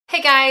Hey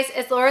guys,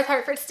 it's Laura with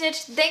Hartford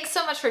Stitch. Thanks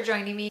so much for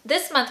joining me.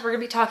 This month we're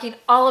going to be talking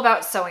all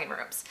about sewing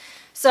rooms.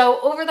 So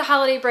over the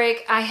holiday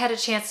break, I had a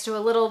chance to do a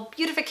little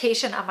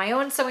beautification on my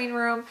own sewing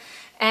room,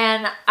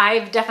 and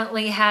I've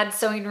definitely had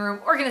sewing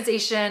room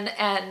organization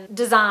and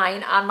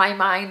design on my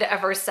mind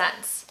ever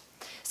since.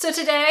 So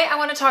today I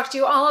want to talk to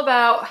you all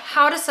about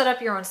how to set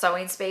up your own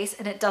sewing space,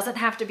 and it doesn't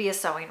have to be a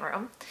sewing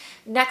room.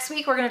 Next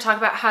week we're going to talk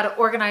about how to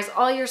organize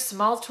all your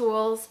small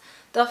tools.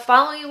 The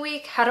following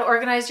week, how to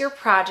organize your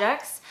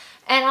projects.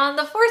 And on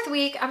the fourth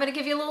week, I'm going to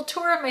give you a little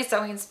tour of my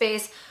sewing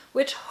space,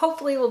 which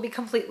hopefully will be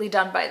completely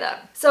done by then.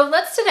 So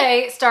let's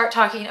today start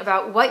talking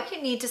about what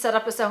you need to set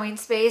up a sewing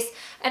space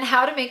and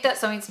how to make that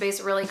sewing space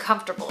really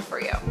comfortable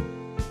for you.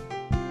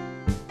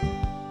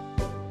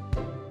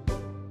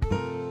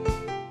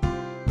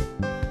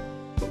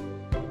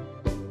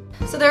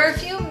 So there are a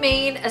few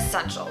main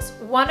essentials.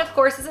 One, of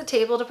course, is a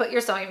table to put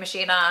your sewing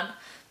machine on.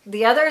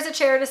 The other is a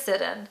chair to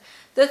sit in.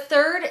 The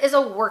third is a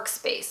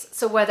workspace.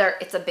 So whether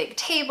it's a big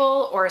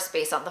table or a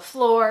space on the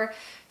floor,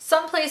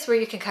 someplace where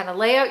you can kind of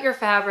lay out your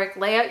fabric,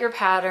 lay out your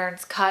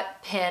patterns, cut,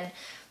 pin,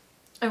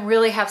 and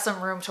really have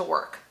some room to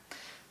work.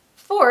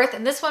 Fourth,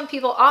 and this one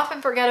people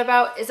often forget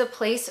about, is a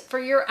place for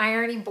your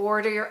ironing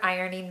board or your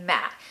ironing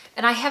mat.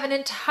 And I have an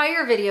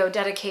entire video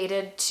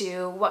dedicated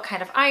to what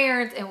kind of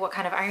irons and what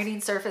kind of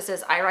ironing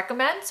surfaces I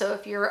recommend. So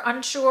if you're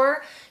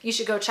unsure, you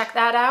should go check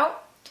that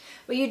out.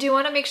 But you do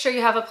want to make sure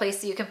you have a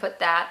place that you can put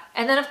that.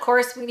 And then of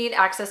course we need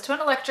access to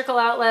an electrical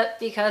outlet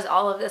because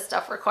all of this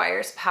stuff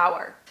requires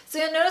power. So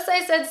you'll notice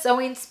I said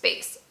sewing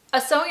space.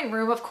 A sewing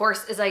room, of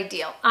course, is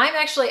ideal. I'm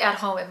actually at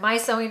home in my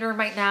sewing room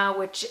right now,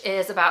 which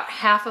is about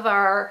half of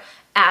our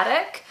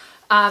attic.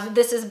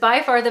 This is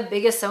by far the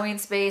biggest sewing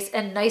space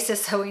and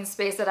nicest sewing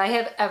space that I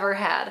have ever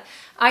had.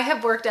 I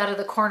have worked out of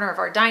the corner of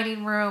our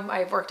dining room.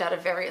 I've worked out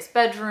of various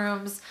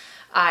bedrooms.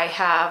 I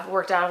have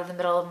worked out of the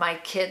middle of my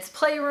kids'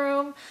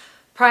 playroom.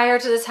 Prior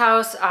to this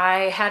house,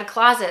 I had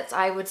closets.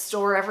 I would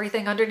store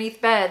everything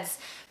underneath beds.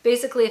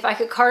 Basically, if I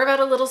could carve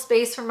out a little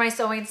space for my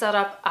sewing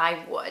setup,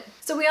 I would.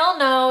 So we all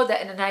know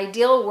that in an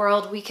ideal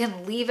world, we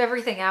can leave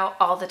everything out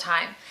all the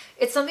time.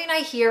 It's something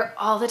I hear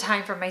all the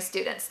time from my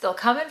students. They'll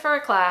come in for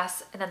a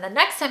class, and then the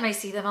next time I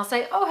see them, I'll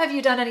say, "Oh, have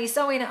you done any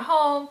sewing at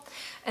home?"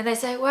 And they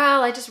say,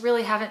 "Well, I just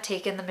really haven't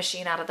taken the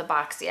machine out of the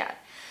box yet."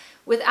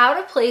 Without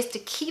a place to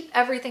keep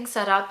everything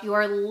set up, you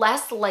are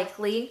less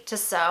likely to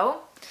sew.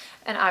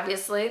 And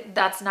obviously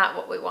that's not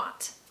what we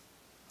want.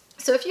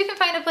 So if you can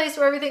find a place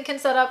where everything can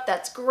set up,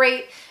 that's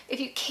great. If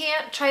you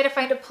can't, try to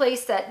find a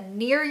place that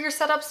near your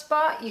setup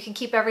spot, you can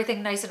keep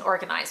everything nice and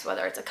organized,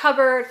 whether it's a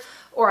cupboard,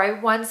 or I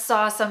once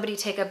saw somebody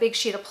take a big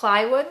sheet of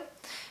plywood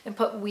and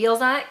put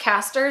wheels on it,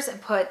 casters, and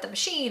put the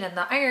machine and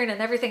the iron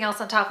and everything else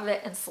on top of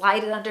it and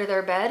slide it under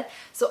their bed.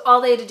 So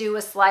all they had to do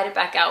was slide it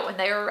back out when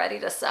they were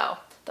ready to sew.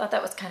 Thought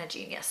that was kind of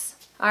genius.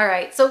 All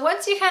right, so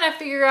once you kind of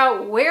figure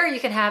out where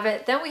you can have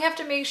it, then we have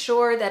to make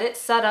sure that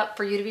it's set up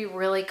for you to be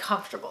really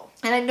comfortable.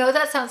 And I know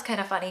that sounds kind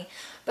of funny,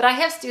 but I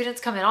have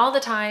students come in all the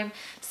time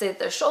to say that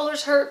their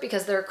shoulders hurt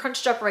because they're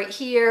crunched up right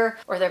here,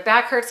 or their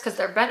back hurts because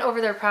they're bent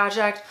over their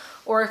project,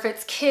 or if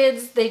it's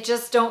kids, they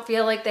just don't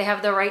feel like they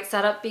have the right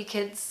setup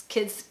because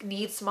kids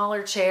need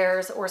smaller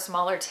chairs or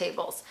smaller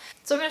tables.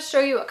 So I'm going to show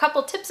you a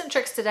couple tips and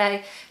tricks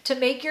today to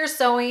make your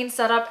sewing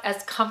setup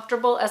as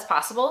comfortable as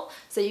possible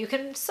so you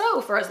can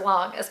sew for as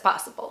long as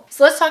possible.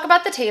 So let's talk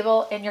about the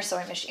table and your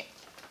sewing machine.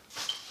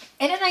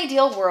 In an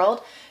ideal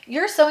world,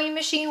 your sewing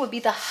machine would be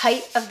the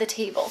height of the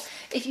table.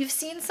 If you've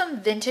seen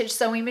some vintage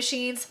sewing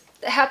machines,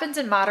 it happens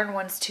in modern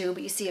ones too,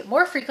 but you see it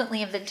more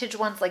frequently in vintage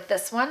ones like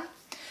this one.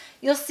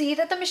 You'll see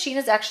that the machine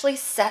is actually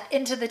set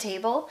into the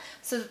table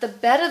so that the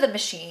bed of the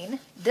machine,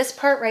 this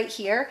part right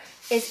here,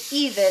 is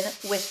even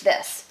with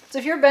this. So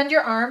if you bend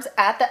your arms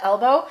at the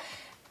elbow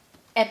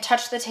and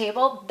touch the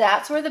table,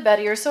 that's where the bed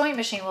of your sewing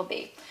machine will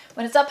be.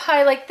 When it's up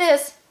high like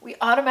this, we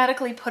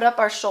automatically put up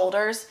our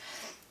shoulders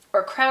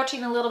or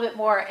crouching a little bit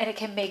more, and it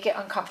can make it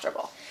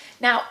uncomfortable.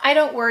 Now, I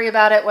don't worry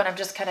about it when I'm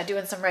just kind of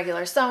doing some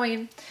regular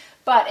sewing,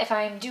 but if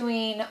I'm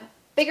doing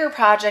bigger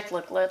project,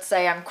 let's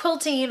say I'm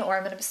quilting or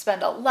I'm going to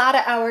spend a lot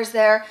of hours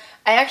there,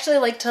 I actually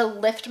like to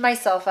lift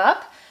myself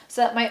up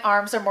so that my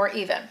arms are more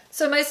even.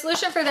 So my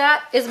solution for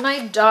that is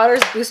my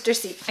daughter's booster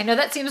seat. I know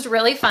that seems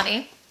really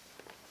funny,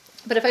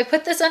 but if I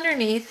put this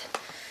underneath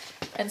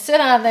and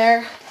sit on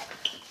there,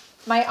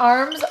 my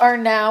arms are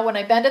now, when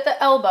I bend at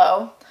the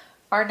elbow,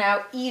 are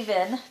now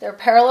even. They're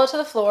parallel to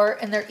the floor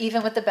and they're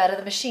even with the bed of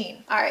the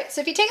machine. All right, so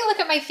if you take a look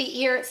at my feet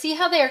here, see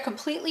how they are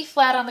completely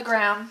flat on the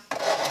ground?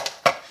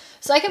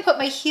 So I can put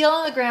my heel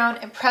on the ground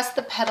and press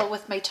the pedal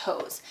with my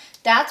toes.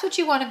 That's what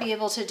you want to be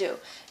able to do.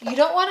 You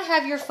don't want to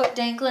have your foot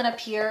dangling up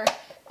here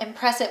and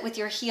press it with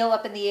your heel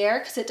up in the air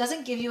because it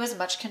doesn't give you as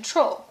much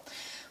control.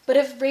 But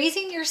if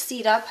raising your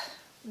seat up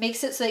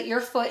makes it so that your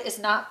foot is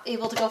not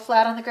able to go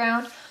flat on the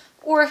ground,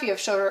 or if you have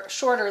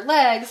shorter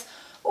legs,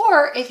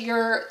 or if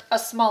you're a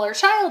smaller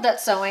child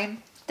that's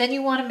sewing, then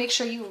you want to make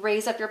sure you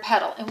raise up your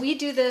pedal. And we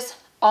do this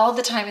all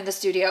the time in the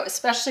studio,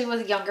 especially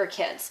with younger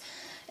kids,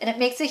 and it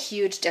makes a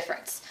huge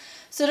difference.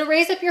 So to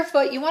raise up your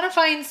foot, you want to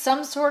find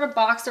some sort of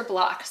box or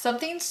block,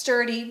 something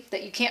sturdy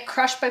that you can't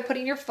crush by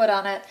putting your foot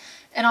on it,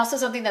 and also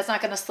something that's not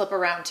going to slip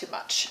around too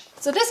much.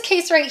 So this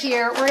case right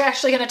here, we're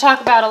actually going to talk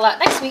about a lot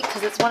next week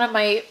because it's one of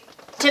my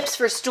tips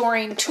for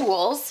storing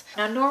tools.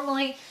 Now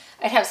normally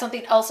I'd have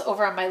something else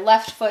over on my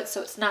left foot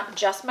so it's not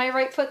just my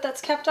right foot that's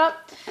kept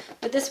up.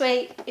 But this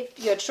way, if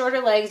you had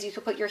shorter legs, you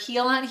could put your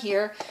heel on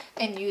here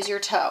and use your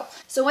toe.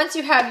 So once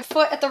you have your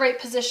foot at the right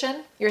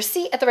position, your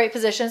seat at the right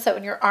position, so that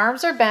when your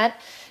arms are bent,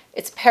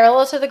 it's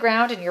parallel to the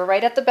ground and you're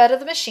right at the bed of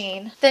the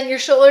machine, then your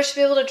shoulders should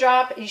be able to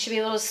drop and you should be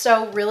able to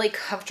sew really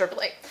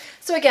comfortably.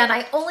 So again,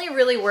 I only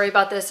really worry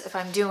about this if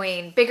I'm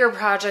doing bigger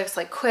projects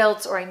like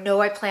quilts or I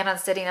know I plan on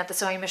sitting at the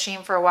sewing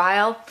machine for a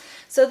while.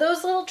 So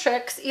those little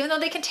tricks, even though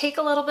they can take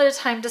a little bit of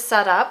time to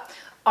set up,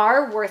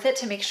 are worth it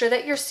to make sure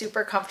that you're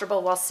super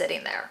comfortable while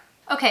sitting there.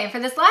 Okay, for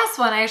this last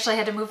one, I actually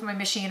had to move my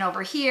machine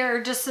over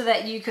here just so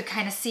that you could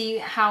kind of see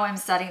how I'm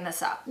setting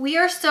this up. We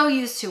are so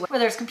used to,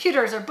 whether it's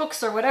computers or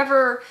books or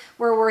whatever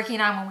we're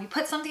working on, when we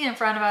put something in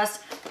front of us,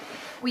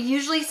 we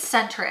usually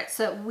center it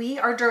so that we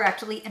are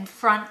directly in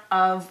front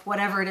of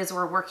whatever it is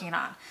we're working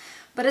on.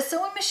 But a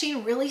sewing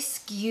machine really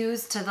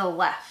skews to the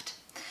left.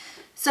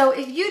 So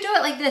if you do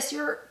it like this,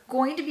 you're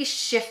going to be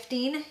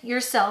shifting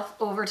yourself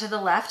over to the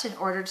left in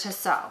order to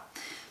sew.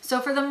 So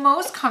for the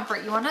most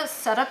comfort, you want to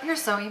set up your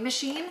sewing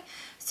machine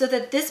so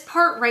that this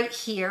part right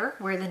here,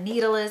 where the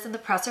needle is and the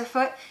presser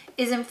foot,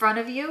 is in front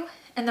of you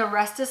and the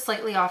rest is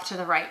slightly off to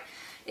the right.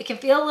 It can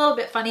feel a little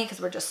bit funny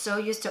because we're just so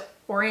used to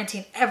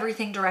orienting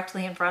everything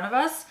directly in front of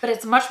us, but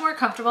it's much more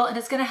comfortable and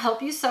it's going to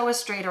help you sew a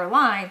straighter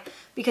line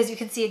because you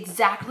can see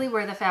exactly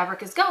where the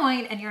fabric is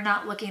going and you're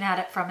not looking at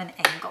it from an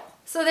angle.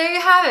 So there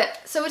you have it.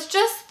 So it's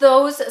just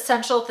those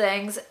essential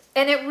things,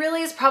 and it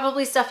really is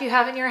probably stuff you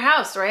have in your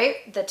house,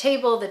 right? The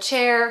table, the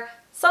chair,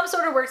 some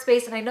sort of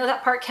workspace, and I know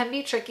that part can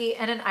be tricky,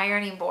 and an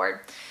ironing board.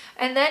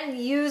 And then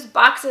use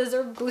boxes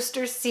or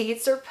booster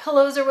seats or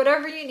pillows or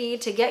whatever you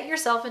need to get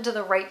yourself into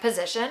the right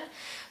position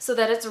so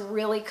that it's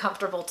really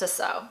comfortable to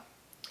sew.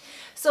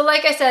 So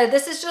like I said,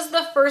 this is just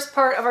the first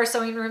part of our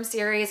sewing room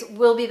series.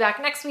 We'll be back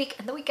next week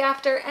and the week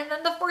after, and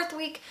then the fourth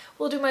week,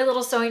 we'll do my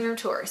little sewing room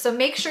tour. So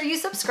make sure you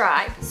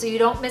subscribe so you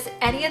don't miss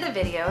any of the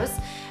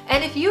videos.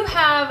 And if you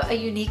have a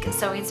unique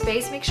sewing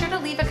space, make sure to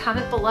leave a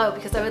comment below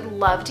because I would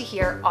love to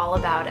hear all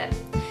about it.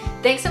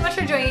 Thanks so much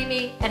for joining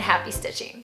me, and happy stitching.